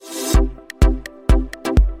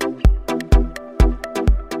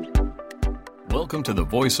Welcome to the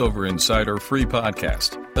VoiceOver Insider free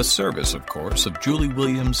podcast, a service, of course, of Julie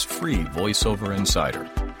Williams' free VoiceOver Insider.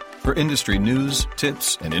 For industry news,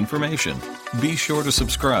 tips, and information, be sure to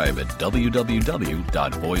subscribe at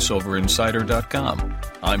www.voiceoverinsider.com.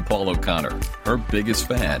 I'm Paul O'Connor, her biggest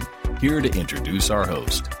fan, here to introduce our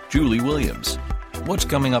host, Julie Williams. What's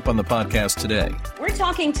coming up on the podcast today? We're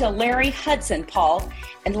talking to Larry Hudson, Paul,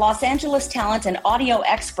 a Los Angeles talent and audio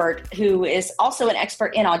expert who is also an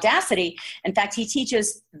expert in Audacity. In fact, he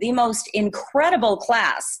teaches the most incredible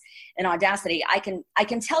class in Audacity. I can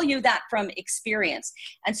tell you that from experience.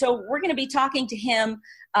 And so we're going to be talking to him,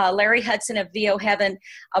 Larry Hudson of VO Heaven,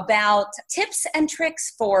 about tips and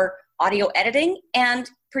tricks for audio editing, and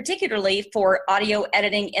particularly for audio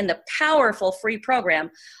editing in the powerful free program,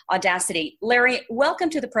 Audacity. Larry, welcome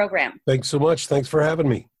to the program. Thanks so much. Thanks for having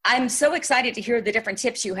me. I'm so excited to hear the different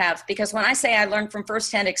tips you have, because when I say I learned from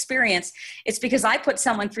firsthand experience, it's because I put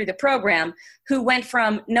someone through the program who went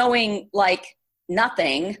from knowing like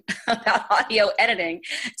nothing about audio editing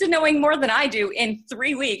to knowing more than I do in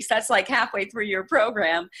 3 weeks. That's like halfway through your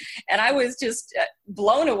program. And I was just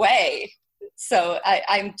blown away. So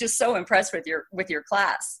I'm just so impressed with your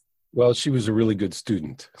class. Well, she was a really good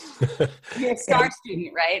student. You're a star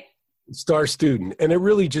student, right? Star student. And it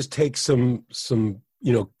really just takes some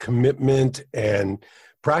commitment and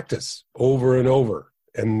practice over and over.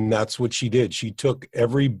 And that's what she did. She took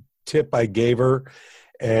every tip I gave her.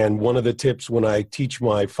 And one of the tips when I teach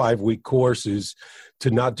my 5-week course is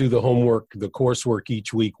to not do the homework, the coursework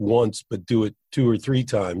each week once, but do it 2 or 3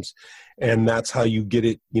 times. And that's how you get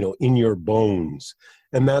it, in your bones.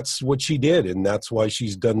 And that's what she did. And that's why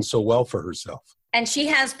she's done so well for herself. And she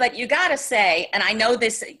has, but you got to say, and I know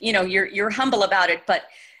this, you're humble about it, but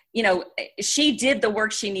she did the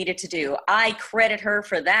work she needed to do. I credit her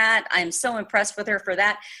for that. I'm so impressed with her for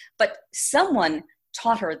that. But someone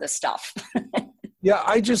taught her the stuff. Yeah,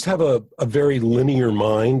 I just have a very linear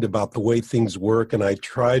mind about the way things work, and I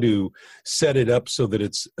try to set it up so that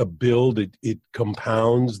it's a build. It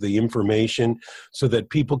compounds the information so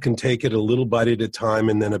that people can take it a little bite at a time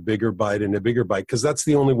and then a bigger bite and a bigger bite, because that's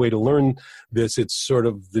the only way to learn this. It's sort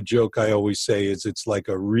of the joke I always say is it's like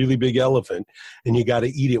a really big elephant, and you got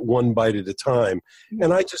to eat it 1 bite at a time.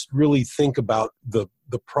 And I just really think about the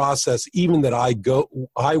process even that I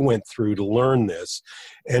went through to learn this,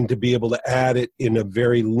 and to be able to add it in a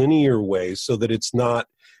very linear way so that it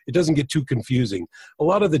doesn't get too confusing. A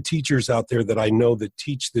lot of the teachers out there that I know that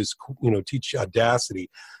teach this, teach Audacity,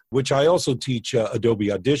 which I also teach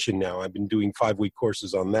Adobe Audition now. I've been doing 5-week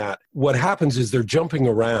courses on that. What happens is they're jumping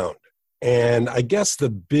around. And I guess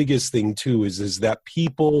the biggest thing too is that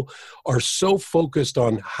people are so focused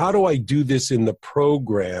on how do I do this in the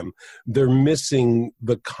program, they're missing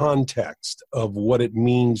the context of what it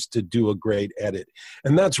means to do a great edit.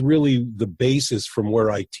 And that's really the basis from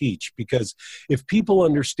where I teach, because if people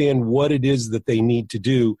understand what it is that they need to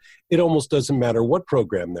do, it almost doesn't matter what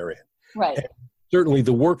program they're in. Right. And certainly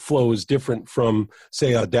the workflow is different from,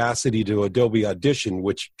 say, Audacity to Adobe Audition,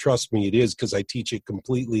 which, trust me, it is, because I teach it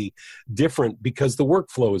completely different because the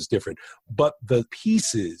workflow is different. But the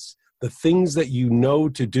pieces, the things that you know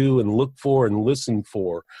to do and look for and listen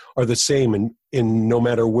for are the same in no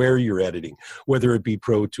matter where you're editing, whether it be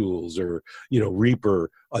Pro Tools or, Reaper,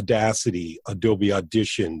 Audacity, Adobe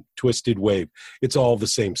Audition, Twisted Wave. It's all the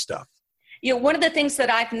same stuff. One of the things that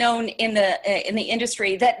I've known in the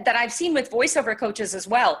industry that I've seen with voiceover coaches as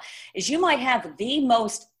well is you might have the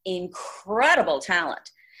most incredible talent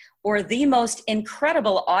or the most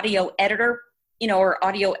incredible audio editor, or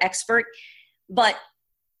audio expert, but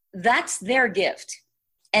that's their gift.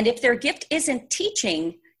 And if their gift isn't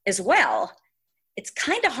teaching as well, it's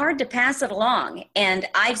kind of hard to pass it along. And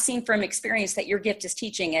I've seen from experience that your gift is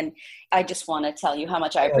teaching, and I just want to tell you how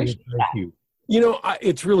much I appreciate that. Thank you.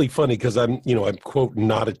 It's really funny because I'm quote,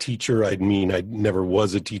 not a teacher. I mean, I never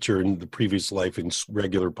was a teacher in the previous life in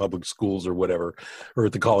regular public schools or whatever, or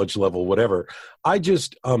at the college level, whatever. I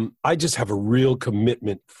just have a real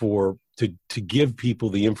commitment to give people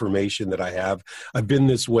the information that I have. I've been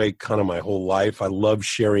this way kind of my whole life. I love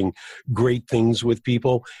sharing great things with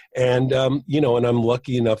people. And, and I'm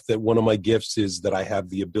lucky enough that one of my gifts is that I have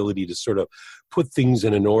the ability to sort of put things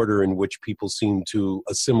in an order in which people seem to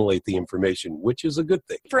assimilate the information, which is a good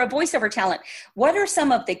thing. For a voiceover talent, what are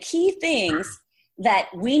some of the key things that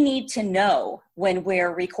we need to know when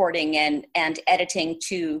we're recording and editing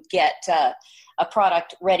to get a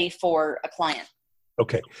product ready for a client?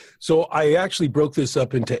 Okay, so I actually broke this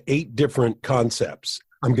up into 8 different concepts.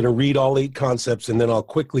 I'm going to read all 8 concepts, and then I'll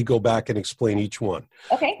quickly go back and explain each one.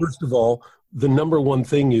 Okay. First of all, the number one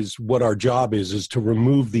thing is what our job is to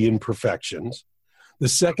remove the imperfections. The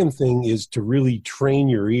second thing is to really train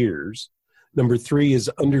your ears. Number 3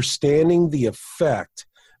 is understanding the effect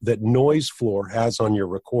that noise floor has on your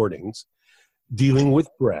recordings, dealing with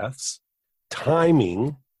breaths,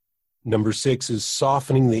 timing. Number 6 is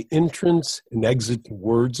softening the entrance and exit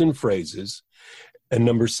words and phrases. And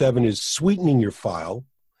number 7 is sweetening your file.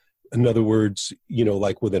 In other words,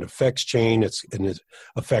 like with an effects chain, it's an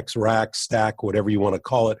effects rack, stack, whatever you want to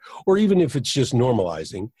call it, or even if it's just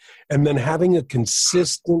normalizing. And then having a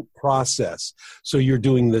consistent process. So you're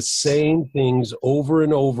doing the same things over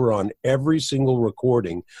and over on every single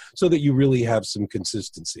recording so that you really have some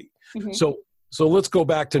consistency. Mm-hmm. So let's go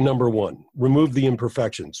back to number 1, remove the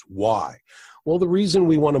imperfections. Why? Well, the reason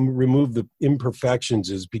we want to remove the imperfections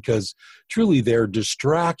is because truly they're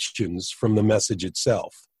distractions from the message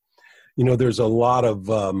itself. There's a lot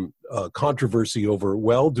of controversy over,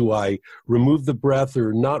 well, do I remove the breath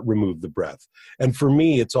or not remove the breath? And for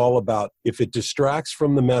me, it's all about if it distracts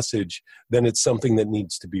from the message, then it's something that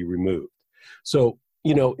needs to be removed. So,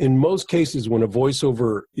 in most cases, when a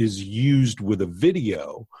voiceover is used with a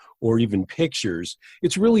video or even pictures,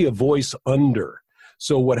 it's really a voice under.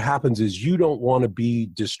 So what happens is you don't want to be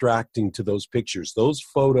distracting to those pictures. Those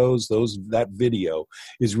photos, that video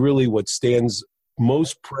is really what stands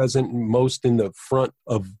most present, most in the front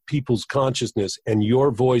of people's consciousness, and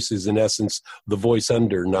your voice is in essence the voice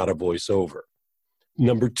under, not a voiceover.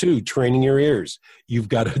 Number 2, training your ears. You've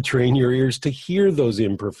got to train your ears to hear those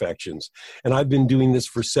imperfections. And I've been doing this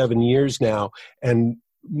for 7 years now, and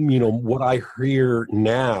what I hear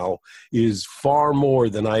now is far more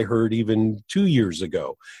than I heard even 2 years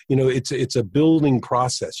ago. It's a building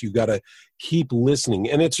process. You got to keep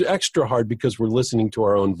listening, and it's extra hard because we're listening to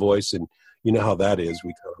our own voice, and you know how that is.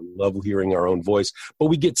 We kind of love hearing our own voice, but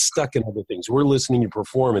we get stuck in other things. We're listening to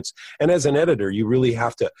performance. And as an editor, you really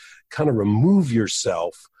have to kind of remove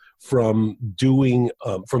yourself from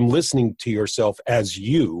listening to yourself as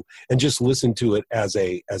you and just listen to it as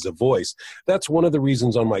a voice. That's one of the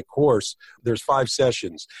reasons on my course, there's 5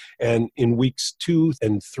 sessions. And in weeks 2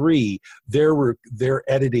 and 3, they're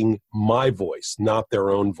editing my voice, not their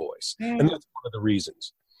own voice. And that's one of the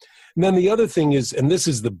reasons. And then the other thing is, and this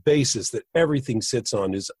is the basis that everything sits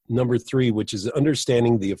on, is number 3, which is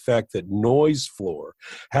understanding the effect that noise floor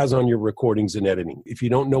has on your recordings and editing. If you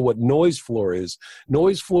don't know what noise floor is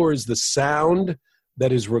the sound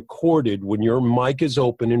that is recorded when your mic is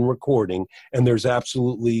open in recording and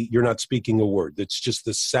you're not speaking a word. It's just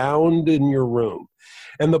the sound in your room.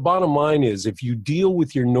 And the bottom line is, if you deal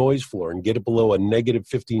with your noise floor and get it below a negative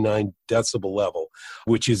 59 decibel level,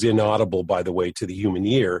 which is inaudible, by the way, to the human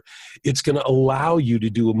ear, it's going to allow you to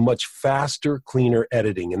do a much faster, cleaner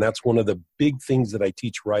editing. And that's one of the big things that I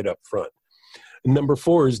teach right up front. And number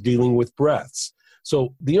 4 is dealing with breaths.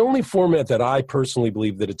 So the only format that I personally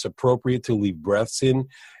believe that it's appropriate to leave breaths in,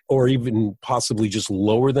 or even possibly just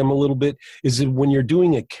lower them a little bit, is when you're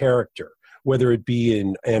doing a character, whether it be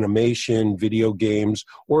in animation, video games,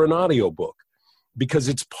 or an audiobook, because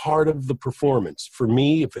it's part of the performance. For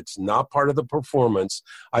me, if it's not part of the performance,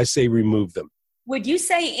 I say remove them. Would you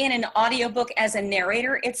say in an audiobook as a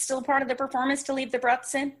narrator, it's still part of the performance to leave the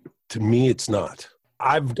breaths in? To me, it's not.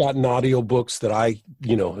 I've gotten audiobooks that I,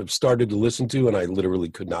 have started to listen to, and I literally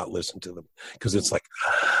could not listen to them because it's like,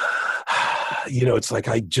 it's like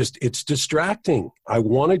it's distracting. I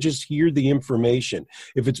want to just hear the information.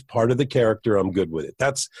 If it's part of the character, I'm good with it.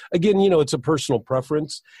 That's, again, it's a personal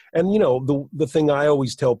preference. And, the thing I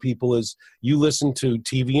always tell people is you listen to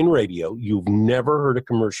TV and radio. You've never heard a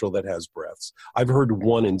commercial that has breaths. I've heard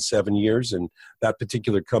one in 7 years, and that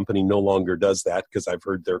particular company no longer does that because I've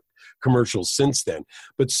heard their commercials since then.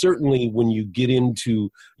 But certainly when you get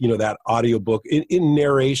into, that audiobook in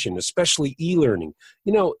narration, especially e-learning,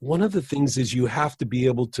 one of the things is you have to be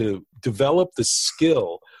able to develop the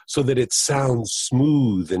skill so that it sounds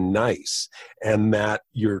smooth and nice and that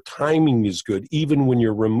your timing is good even when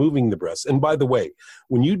you're removing the breaths. And by the way,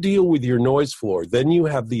 when you deal with your noise floor, then you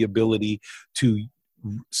have the ability to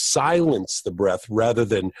silence the breath rather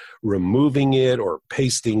than removing it or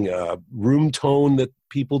pasting a room tone that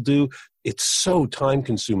people do. It's so time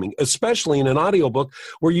consuming, especially in an audiobook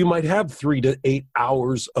where you might have 3 to 8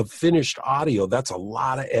 hours of finished audio. That's a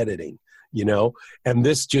lot of editing, and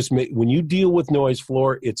this just when you deal with noise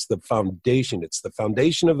floor, it's the foundation. It's the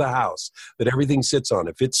foundation of the house that everything sits on.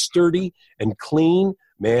 If it's sturdy and clean,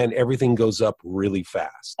 man, everything goes up really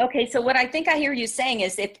fast. Okay, so what I think I hear you saying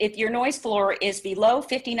is if your noise floor is below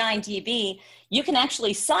 59 dB, you can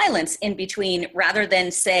actually silence in between rather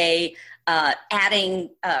than, say, adding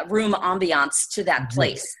room ambiance to that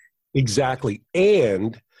place. Exactly.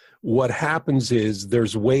 And what happens is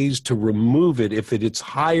there's ways to remove it if it's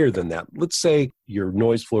higher than that. Let's say your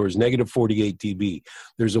noise floor is negative 48 dB.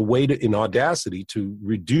 There's a way in Audacity to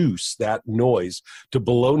reduce that noise to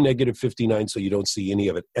below negative 59 so you don't see any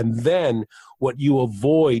of it. And then what you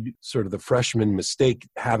avoid, sort of the freshman mistake,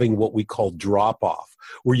 having what we call drop off,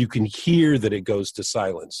 where you can hear that it goes to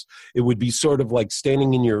silence. It would be sort of like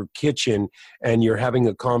standing in your kitchen and you're having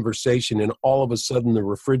a conversation and all of a sudden the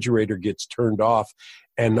refrigerator gets turned off.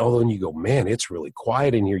 And all of a sudden you go, man, it's really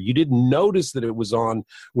quiet in here. You didn't notice that it was on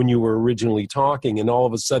when you were originally talking. And all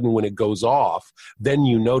of a sudden when it goes off, then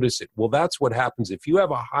you notice it. Well, that's what happens if you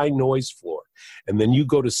have a high noise floor and then you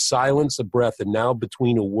go to silence a breath. And now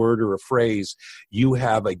between a word or a phrase, you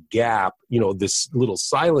have a gap, this little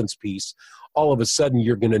silence piece. All of a sudden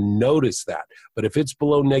you're going to notice that. But if it's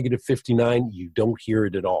below negative 59, you don't hear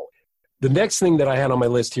it at all. The next thing that I had on my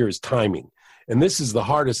list here is timing. And this is the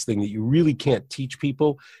hardest thing that you really can't teach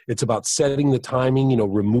people. It's about setting the timing,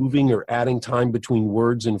 removing or adding time between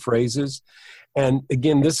words and phrases. And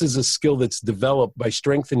again, this is a skill that's developed by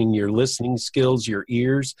strengthening your listening skills, your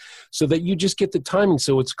ears, so that you just get the timing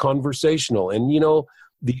so it's conversational. And,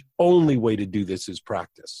 the only way to do this is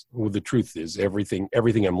practice. Well, the truth is everything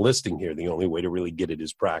I'm listing here, the only way to really get it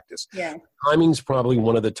is practice. Yeah. Timing's probably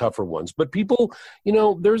one of the tougher ones, but people,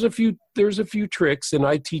 there's a few tricks and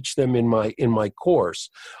I teach them in my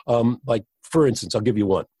course. Like for instance, I'll give you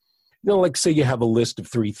one, like say you have a list of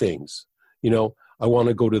 3 things, I want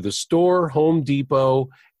to go to the store, Home Depot,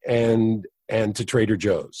 and to Trader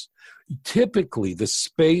Joe's. Typically the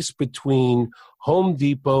space between Home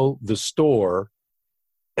Depot, the store,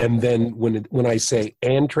 and then when I say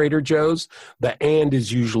and Trader Joe's, the and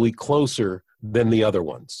is usually closer than the other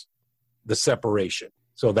ones, the separation.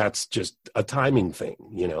 So that's just a timing thing,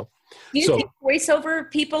 Do you think voiceover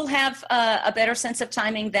people have a better sense of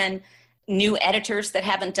timing than new editors that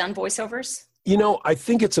haven't done voiceovers? I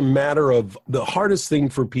think it's a matter of the hardest thing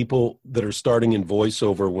for people that are starting in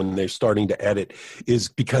voiceover when they're starting to edit is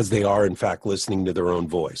because they are, in fact, listening to their own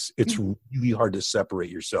voice. It's really hard to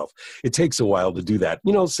separate yourself. It takes a while to do that.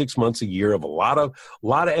 6 months, a year of a lot of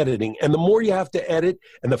editing. And the more you have to edit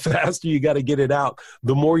and the faster you got to get it out,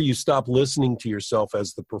 the more you stop listening to yourself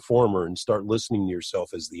as the performer and start listening to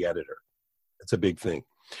yourself as the editor. It's a big thing.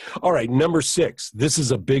 All right, number 6. This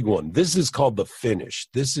is a big one. This is called the finish.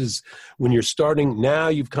 This is when you're starting. Now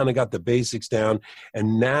you've kind of got the basics down,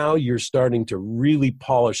 and now you're starting to really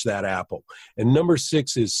polish that apple. And number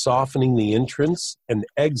 6 is softening the entrance and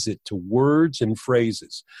exit to words and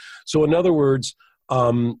phrases. So in other words,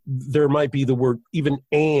 there might be the word even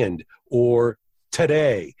and or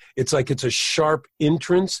today. It's like it's a sharp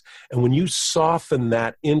entrance. And when you soften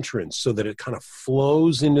that entrance so that it kind of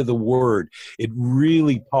flows into the word, it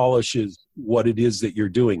really polishes what it is that you're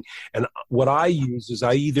doing. And what I use is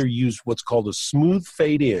I either use what's called a smooth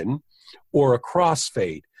fade in or a cross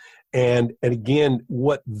fade. And again,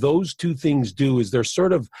 what those 2 things do is they're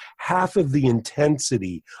sort of half of the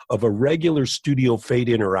intensity of a regular studio fade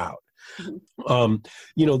in or out.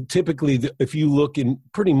 Typically, if you look in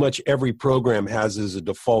pretty much every program has as a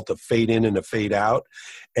default a fade in and a fade out.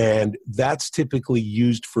 And that's typically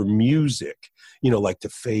used for music, like to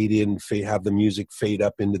fade in, have the music fade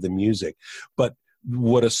up into the music. But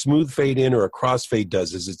what a smooth fade in or a crossfade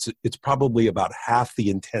does is it's probably about half the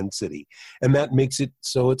intensity. And that makes it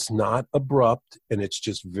so it's not abrupt and it's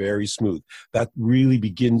just very smooth. That really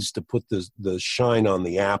begins to put the shine on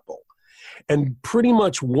the apple. And pretty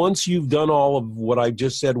much once you've done all of what I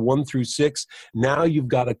just said, 1 through 6, now you've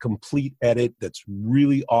got a complete edit that's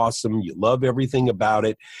really awesome. You love everything about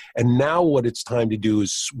it. And now what it's time to do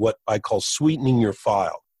is what I call sweetening your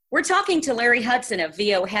file. We're talking to Larry Hudson of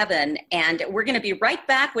VO Heaven, and we're going to be right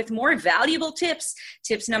back with more valuable tips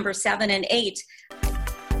number 7 and 8.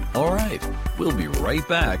 All right, we'll be right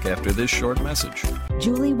back after this short message.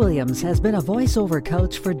 Julie Williams has been a voiceover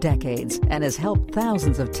coach for decades and has helped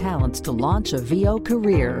thousands of talents to launch a VO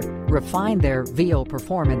career, refine their VO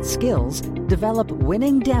performance skills, develop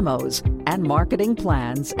winning demos and marketing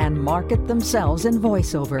plans, and market themselves in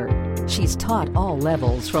voiceover. She's taught all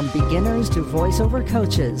levels from beginners to voiceover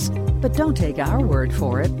coaches. But don't take our word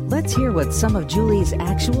for it. Let's hear what some of Julie's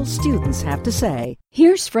actual students have to say.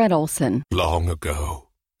 Here's Fred Olson. Long ago,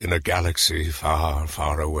 in a galaxy far,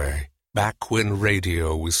 far away, back when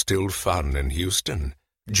radio was still fun in Houston,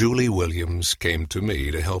 Julie Williams came to me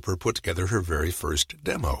to help her put together her very first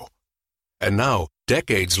demo. And now,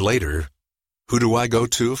 decades later, who do I go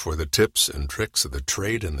to for the tips and tricks of the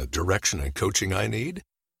trade and the direction and coaching I need?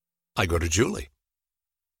 I go to Julie.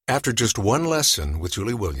 After just one lesson with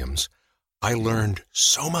Julie Williams, I learned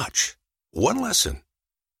so much. One lesson.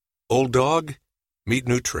 Old dog, Meet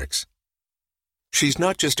new tricks. She's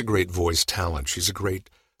not just a great voice talent, she's a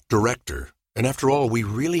great director. And after all, we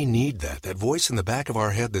really need that voice in the back of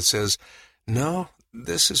our head that says, no,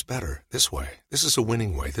 this is better, this way. This is a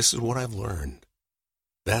winning way. This is what I've learned.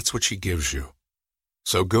 That's what she gives you.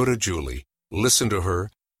 So go to Julie, listen to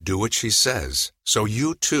her, do what she says, so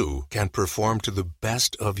you too can perform to the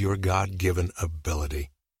best of your God-given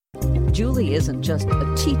ability. Julie isn't just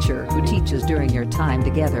a teacher who teaches during your time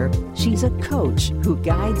together. She's a coach who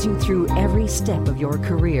guides you through every step of your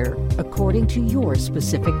career according to your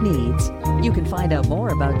specific needs. You can find out more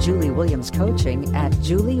about Julie Williams Coaching at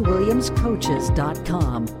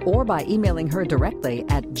juliewilliamscoaches.com or by emailing her directly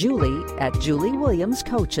at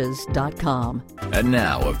julie@juliewilliamscoaches.com. And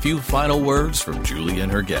now, a few final words from Julie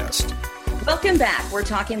and her guest. Welcome back. We're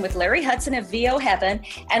talking with Larry Hudson of VO Heaven.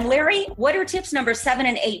 And Larry, what are tips number 7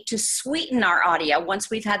 and 8 to sweeten our audio once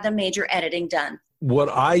we've had the major editing done? What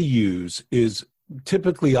I use is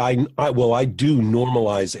typically I do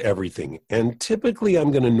normalize everything. And typically I'm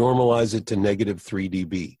going to normalize it to -3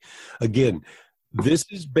 dB. Again, this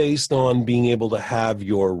is based on being able to have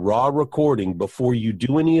your raw recording before you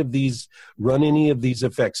do any of these, run any of these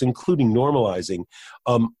effects, including normalizing.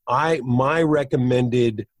 My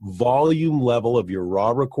recommended volume level of your raw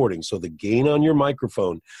recording, so the gain on your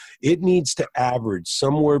microphone, it needs to average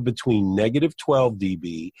somewhere between -12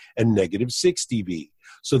 dB and -6 dB.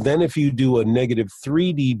 So then if you do a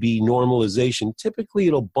 -3 dB normalization, typically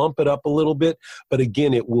it'll bump it up a little bit, but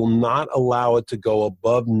again, it will not allow it to go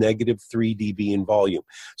above -3 dB in volume.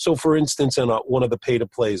 So for instance, in one of the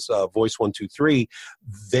pay-to-plays, Voice 123,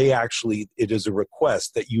 it is a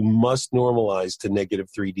request that you must normalize to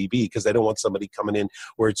 -3 dB because they don't want somebody coming in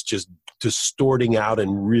where it's just distorting out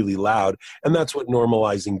and really loud. And that's what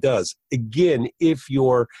normalizing does. Again, if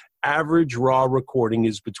your average raw recording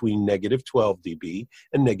is between -12 dB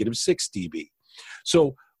and -6 dB.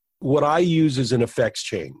 So what I use is an effects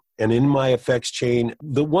chain. And in my effects chain,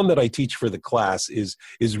 the one that I teach for the class is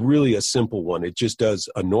really a simple one. It just does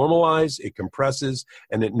a normalize, it compresses,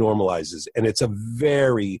 and it normalizes. And it's a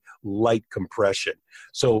very light compression.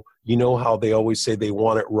 So you know how they always say they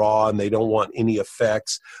want it raw and they don't want any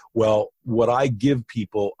effects? Well, what I give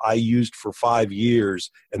people, I used for 5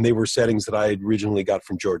 years, and they were settings that I had originally got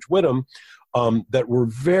from George Whittam, that were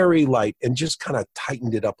very light and just kind of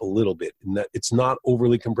tightened it up a little bit, and that it's not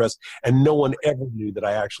overly compressed. And no one ever knew that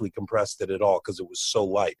I actually compressed it at all because it was so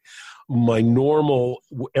light. My normal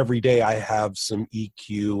every day, I have some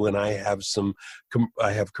EQ and I have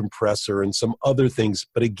compressor and some other things.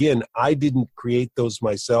 But again, I didn't create those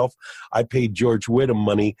myself. I paid George Whittam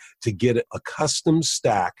money to get a custom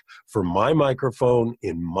stack for my microphone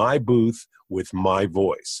in my booth with my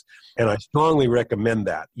voice. And I strongly recommend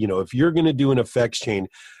that. If you're going to do an effects chain,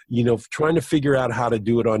 trying to figure out how to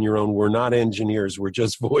do it on your own, we're not engineers, we're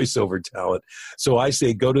just voiceover talent. So I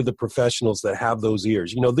say go to the professionals that have those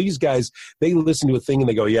ears. These guys, they listen to a thing and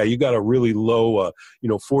they go, yeah, you got a really low,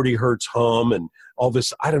 40 hertz hum and all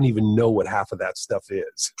this. I don't even know what half of that stuff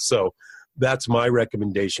is. So that's my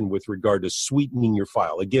recommendation with regard to sweetening your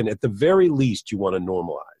file. Again, at the very least, you want to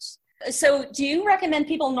normalize. So do you recommend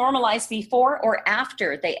people normalize before or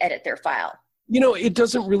after they edit their file? It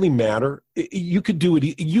doesn't really matter. You could do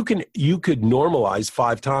it. You could normalize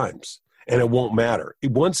 5 times and it won't matter.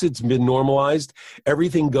 Once it's been normalized,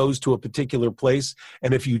 everything goes to a particular place.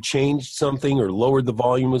 And if you changed something or lowered the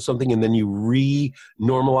volume of something and then you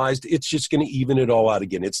re-normalized, it's just going to even it all out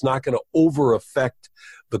again. It's not going to over-affect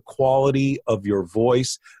the quality of your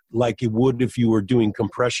voice like it would if you were doing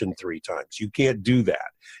compression 3 times. You can't do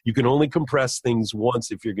that. You can only compress things once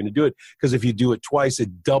if you're going to do it, because if you do it twice,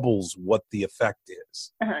 it doubles what the effect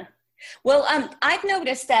is. Uh-huh. Well, I've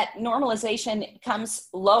noticed that normalization comes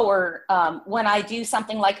lower when I do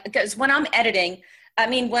something like, because when I'm editing,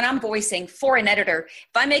 when I'm voicing for an editor,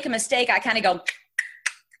 if I make a mistake, I kind of go,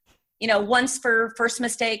 once for first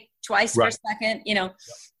mistake, twice for second,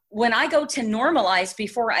 When I go to normalize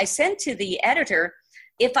before I send to the editor,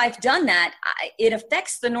 if I've done that, it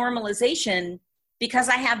affects the normalization because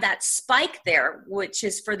I have that spike there, which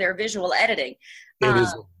is for their visual editing. It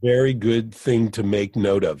is a very good thing to make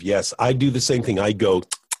note of. Yes, I do the same thing. I go,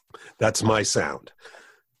 that's my sound.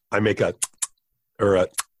 I make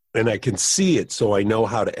and I can see it, so I know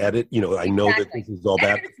how to edit. I know that this is all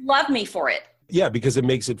bad. Editors love me for it. Yeah, because it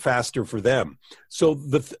makes it faster for them. So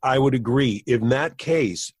I would agree. In that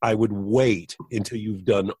case, I would wait until you've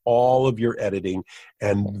done all of your editing,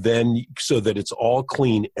 and then so that it's all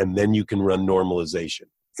clean, and then you can run normalization.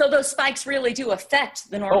 So those spikes really do affect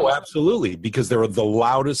the normal. Oh, absolutely, because they're the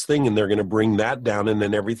loudest thing, and they're going to bring that down, and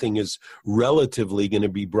then everything is relatively going to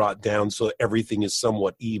be brought down, so everything is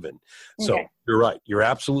somewhat even. So You're right. You're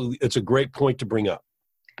absolutely, it's a great point to bring up.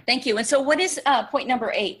 Thank you. And so what is point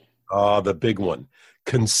number 8? The big one,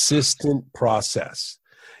 consistent process.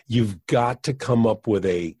 You've got to come up with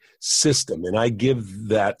a system, and I give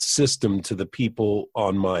that system to the people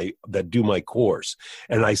that do my course.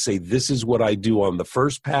 And I say, this is what I do on the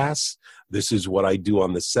first pass, this is what I do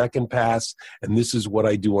on the second pass, and this is what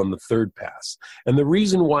I do on the third pass. And the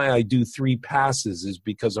reason why I do 3 passes is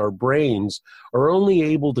because our brains are only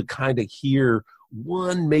able to kind of hear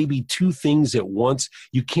 1, maybe 2 things at once.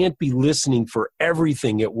 You can't be listening for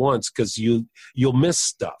everything at once because you'll miss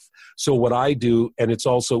stuff. So what I do, and it's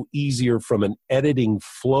also easier from an editing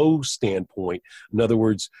flow standpoint, in other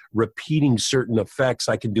words, repeating certain effects,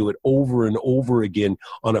 I can do it over and over again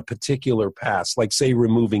on a particular pass, like say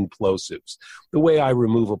removing plosives. The way I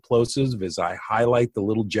remove a plosive is I highlight the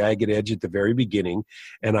little jagged edge at the very beginning,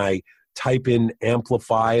 and I type in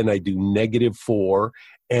amplify, and I do -4.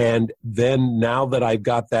 And then now that I've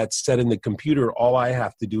got that set in the computer, all I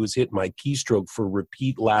have to do is hit my keystroke for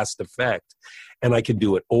repeat last effect. And I can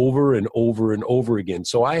do it over and over and over again.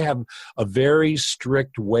 So I have a very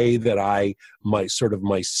strict way that my system,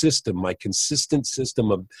 my consistent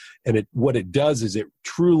system what it does is it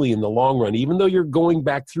truly in the long run, even though you're going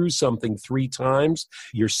back through something 3 times,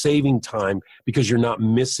 you're saving time because you're not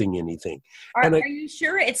missing anything. Are you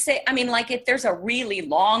sure like if there's a really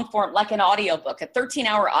long form, like an audiobook, a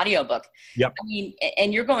 13-hour audiobook, yep.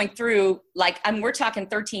 And you're going through we're talking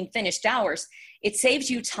 13 finished hours, it saves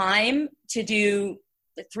you time to do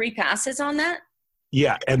the 3 passes on that?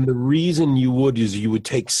 Yeah, and the reason you would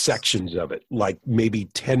take sections of it, like maybe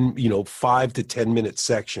 5 to 10 minute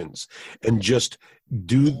sections, and just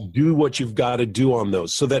do what you've got to do on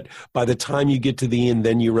those, so that by the time you get to the end,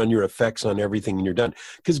 then you run your effects on everything and you're done.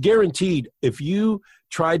 Because guaranteed, if you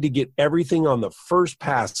tried to get everything on the first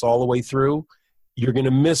pass all the way through, you're going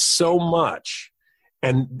to miss so much.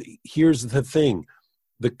 And here's the thing.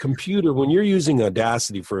 The computer, when you're using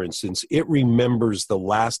Audacity, for instance, it remembers the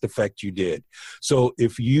last effect you did. So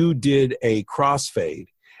if you did a crossfade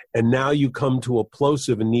and now you come to a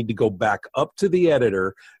plosive and need to go back up to the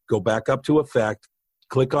editor, go back up to effect,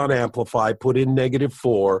 click on amplify, put in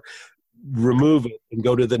 -4, remove it and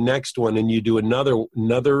go to the next one, and you do another,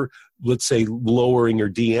 let's say, lowering or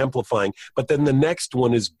de-amplifying, but then the next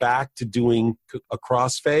one is back to doing a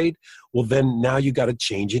crossfade. Well, then now you got to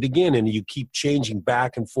change it again, and you keep changing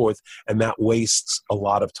back and forth, and that wastes a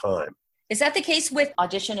lot of time. Is that the case with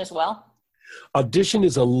Audition as well? Audition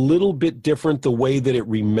is a little bit different, the way that it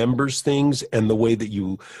remembers things, and the way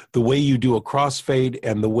you do a crossfade,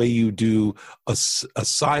 and the way you do a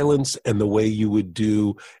silence, and the way you would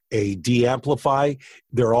do a de-amplify.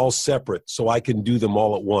 They're all separate, so I can do them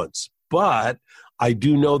all at once. But I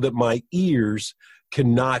do know that my ears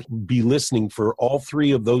cannot be listening for all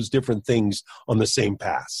 3 of those different things on the same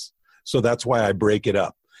pass. So that's why I break it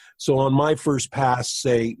up. So on my first pass,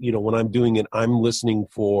 say, when I'm doing it, I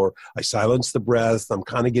silence the breath. I'm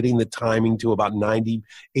kind of getting the timing to about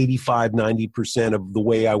 85-90% of the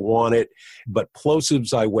way I want it. But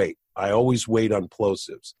plosives, I wait. I always wait on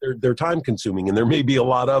plosives. They're time consuming, and there may be a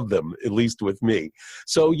lot of them, at least with me.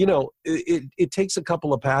 So, it takes a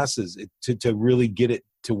couple of passes to really get it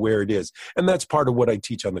to where it is. And that's part of what I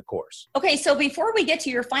teach on the course. Okay, so before we get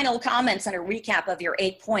to your final comments and a recap of your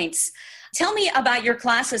 8 points, tell me about your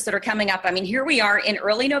classes that are coming up. Here we are in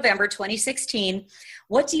early November 2016.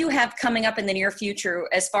 What do you have coming up in the near future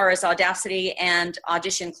as far as Audacity and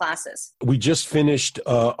Audition classes? We just finished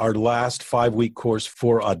our last 5-week course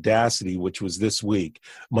for Audacity, which was this week.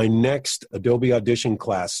 My next Adobe Audition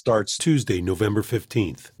class starts Tuesday, November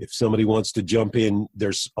 15th. If somebody wants to jump in,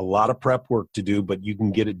 there's a lot of prep work to do, but you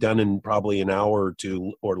can get it done in probably an hour or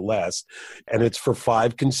 2 or less. And it's for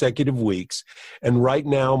 5 consecutive weeks. And right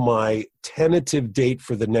now, my tentative date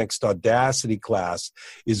for the next Audacity class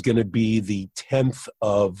is going to be the 10th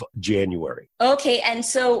of January. Okay, and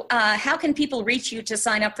so how can people reach you to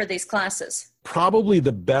sign up for these classes? Probably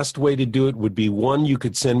the best way to do it would be, one, you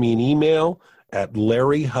could send me an email at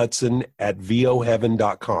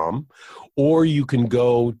larryhudson@voheaven.com, or you can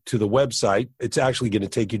go to the website. It's actually going to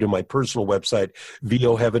take you to my personal website,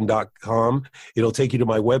 voheaven.com. It'll take you to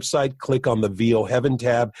my website, click on the VO Heaven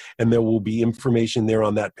tab, and there will be information there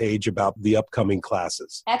on that page about the upcoming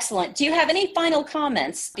classes. Excellent. Do you have any final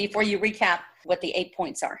comments before you recap what the 8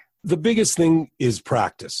 points are? The biggest thing is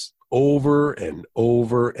practice. over and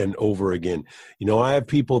over and over again. You know, I have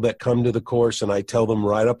people that come to the course and I tell them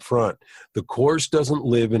right up front, the course doesn't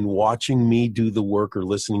live in watching me do the work or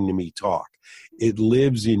listening to me talk. It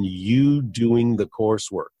lives in you doing the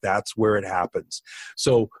coursework. That's where it happens.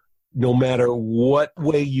 So no matter what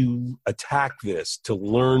way you attack this to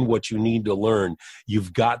learn what you need to learn,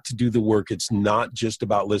 you've got to do the work. It's not just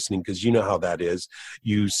about listening, because you know how that is.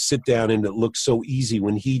 You sit down and it looks so easy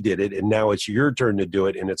when he did it, and now it's your turn to do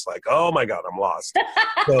it, and it's like, oh my God, I'm lost.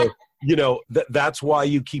 So, you know, that's why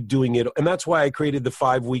you keep doing it. And that's why I created the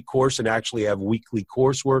 5-week course and actually have weekly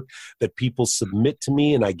coursework that people submit to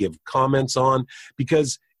me and I give comments on,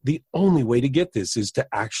 because the only way to get this is to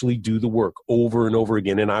actually do the work over and over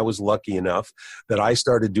again. And I was lucky enough that I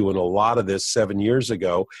started doing a lot of this 7 years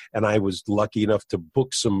ago, and I was lucky enough to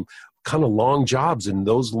book some kind of long jobs, and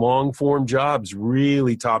those long form jobs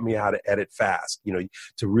really taught me how to edit fast, you know,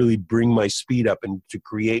 to really bring my speed up and to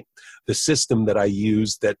create the system that I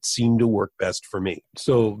use that seemed to work best for me.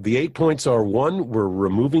 So the 8 points are: 1, we're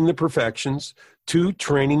removing the perfections; 2,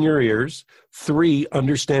 training your ears; 3,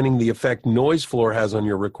 understanding the effect noise floor has on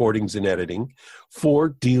your recordings and editing; 4,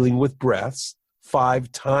 dealing with breaths;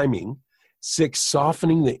 5, timing; 6,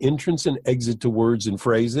 softening the entrance and exit to words and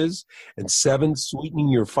phrases; and 7, sweetening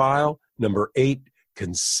your file; number 8,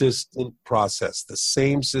 consistent process, the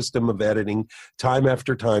same system of editing time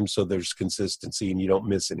after time, so there's consistency and you don't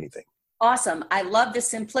miss anything. Awesome. I love the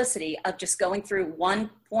simplicity of just going through 1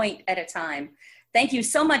 point at a time. Thank you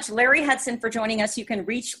so much, Larry Hudson, for joining us. You can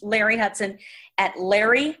reach Larry Hudson at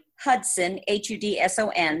Larry Hudson,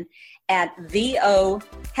 Hudson, at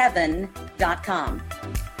voheaven.com.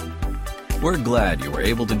 We're glad you were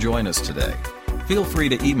able to join us today. Feel free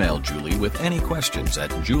to email Julie with any questions at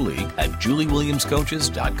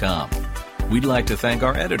julie@juliewilliamscoaches.com. We'd like to thank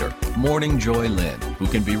our editor, Morning Joy Lynn, who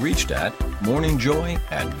can be reached at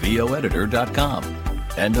morningjoy@voeditor.com.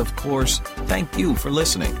 And of course, thank you for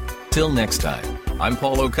listening. Till next time, I'm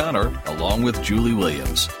Paul O'Connor, along with Julie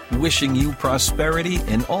Williams, wishing you prosperity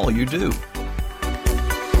in all you do.